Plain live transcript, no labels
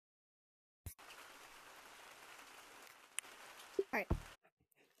Alright,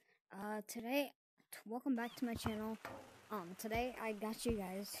 welcome back to my channel. Today I got you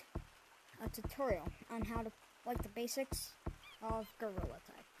guys a tutorial on how to, the basics of Gorilla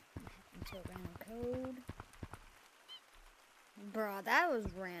Type. Into a random code. Bruh, that was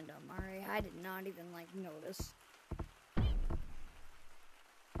random, alright? I did not even, notice.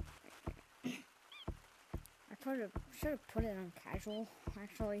 I should have put it on casual,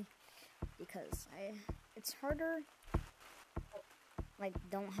 actually, because it's harder.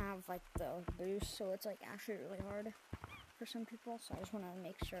 Don't have the boost, so it's actually really hard for some people. So I just want to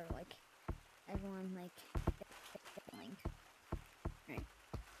make sure everyone link. Right.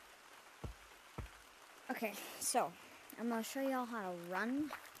 Okay, so I'm gonna show y'all how to run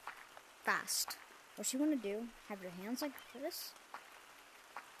fast. What you want to do? Have your hands like this,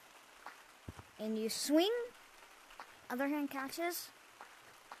 and you swing. Other hand catches,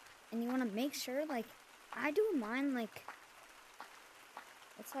 and you want to make sure I do mine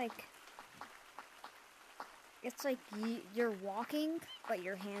it's like you're walking, but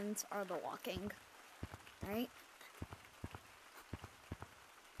your hands are the walking, right?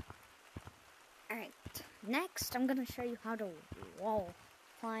 Alright, next I'm going to show you how to wall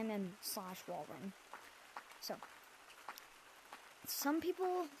climb and / wall run. So, some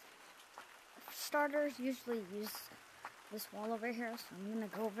people, starters, usually use this wall over here, so I'm going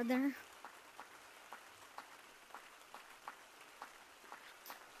to go over there.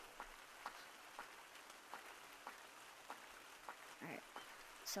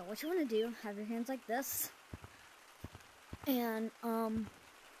 So what you want to do, have your hands like this, and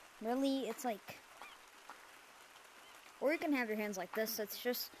really it's or you can have your hands like this. It's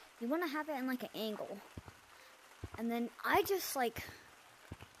just, you want to have it in an angle, and then I just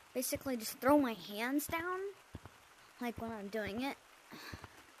basically just throw my hands down when I'm doing it.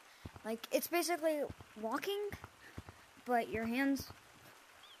 It's basically walking, but your hands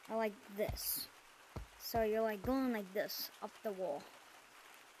are like this, so you're going like this up the wall.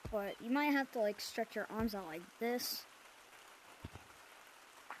 But you might have to stretch your arms out like this.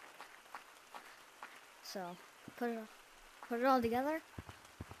 So put it all together.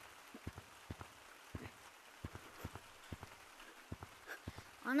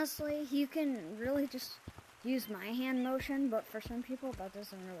 Honestly, you can really just use my hand motion, but for some people that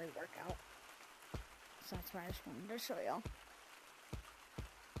doesn't really work out. So that's why I just wanted to show y'all.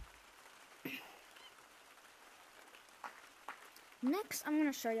 Next, I'm going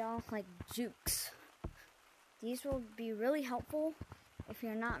to show y'all jukes. These will be really helpful if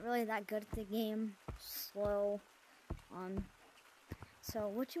you're not really that good at the game, slow. So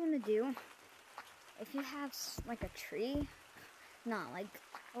what you want to do, if you have a tree, not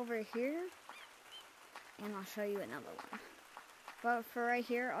over here, and I'll show you another one. But for right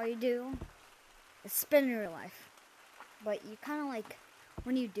here, all you do is spin in real life. But you kind of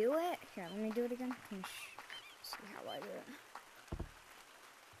when you do it, here, let me do it again. See how I do it.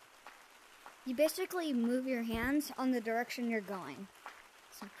 You basically move your hands on the direction you're going.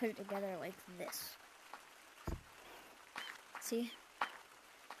 So put it together like this. See?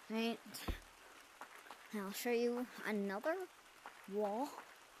 Right? And I'll show you another wall.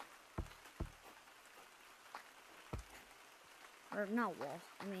 Or not wall.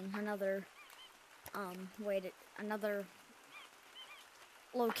 I mean another another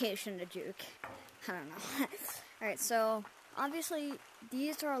location to juke. I don't know. Alright, so obviously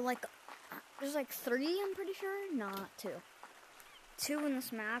these are there's 3, I'm pretty sure. Not 2. 2 in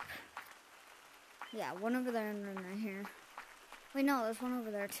this map. Yeah, one over there and then right here. Wait, no, there's one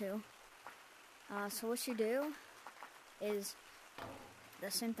over there too. So what you do is the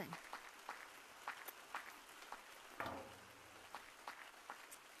same thing.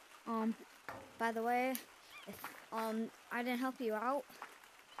 By the way, if I didn't help you out,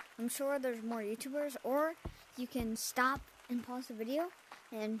 I'm sure there's more YouTubers, or you can stop and pause the video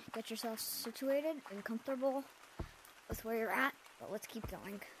and get yourself situated and comfortable with where you're at, but let's keep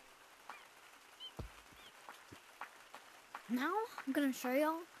going. Now, I'm going to show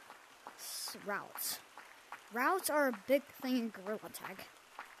y'all routes. Routes are a big thing in Gorilla Tag,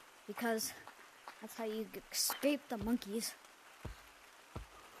 because that's how you escape the monkeys.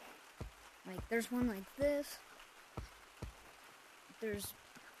 There's one like this. There's,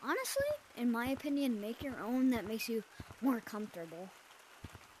 honestly, in my opinion, make your own that makes you more comfortable.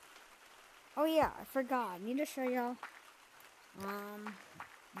 Oh yeah, I forgot. I need to show y'all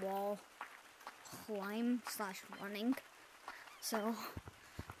wall climb / running. So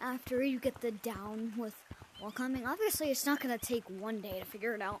after you get the down with wall climbing, obviously it's not gonna take one day to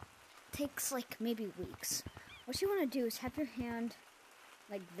figure it out. It takes maybe weeks. What you want to do is have your hand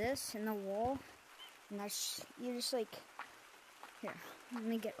like this in the wall, and you just Here, let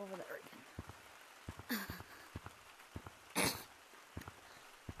me get over there again.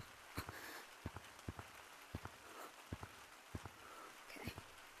 Okay,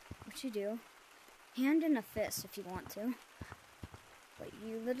 what you do, hand in a fist if you want to, but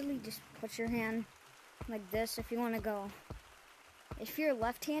you literally just put your hand like this if you want to go. If you're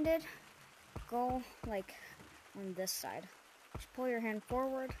left-handed, go like on this side. Just pull your hand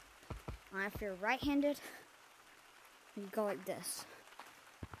forward. If you're right-handed, you go like this.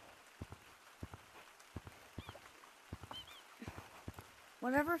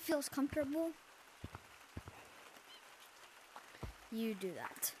 Whatever feels comfortable, you do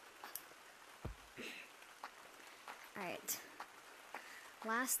that. Alright.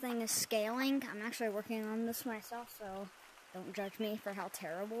 Last thing is scaling. I'm actually working on this myself, so don't judge me for how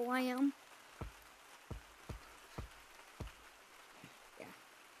terrible I am. Yeah.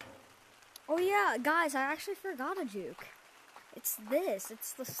 Oh yeah, guys, I actually forgot a juke. It's this.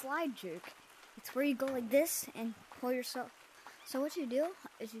 It's the slide juke. It's where you go like this and pull yourself. So what you do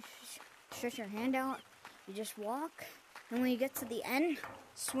is you stretch your hand out, you just walk, and when you get to the end,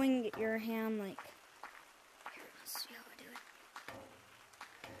 swing your hand like, here, let's see how I do it.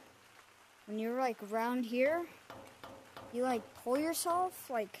 When you're like around here, you like pull yourself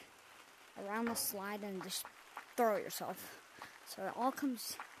like around the slide and just throw yourself. So it all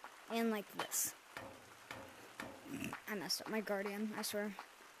comes in like this. I messed up my Guardian, I swear.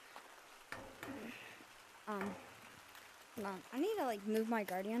 Hold on. I need to like move my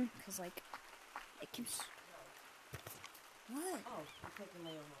Guardian because like it keeps. What? Oh, I'm taking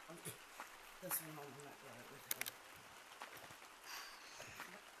my own. This one home.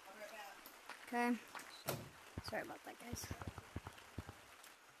 I'm not Okay. going to Sorry about that, guys.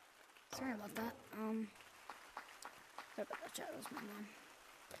 Sorry about that. Sorry about that, chat. That was my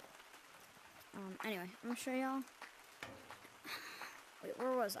mom. Anyway, I'm gonna show y'all. Wait,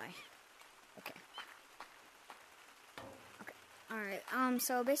 where was I? Okay. Alright,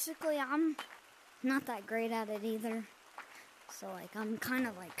 so basically I'm not that great at it either. So like I'm kind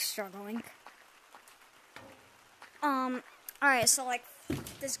of like struggling. Alright, so like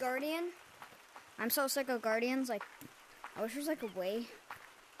this Guardian, I'm so sick of Guardians, like I wish there was like a way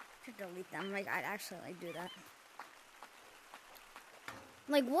to delete them. Like I'd actually like do that.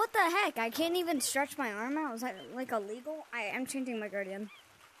 Like what the heck? I can't even stretch my arm out. Was that like illegal? I am changing my Guardian.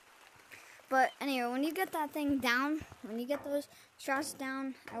 But anyway, when you get that thing down, when you get those straps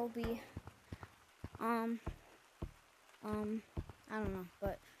down, I will be, I don't know,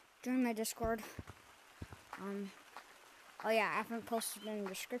 but join my Discord. Oh yeah, I haven't posted in the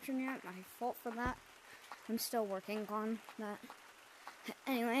description yet. My fault for that. I'm still working on that.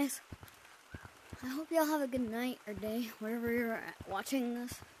 Anyways, I hope y'all have a good night or day, wherever you're at watching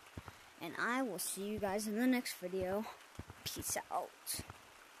this. And I will see you guys in the next video. Peace out.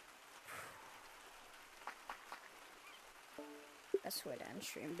 That's what end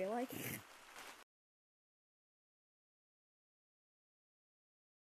stream be like.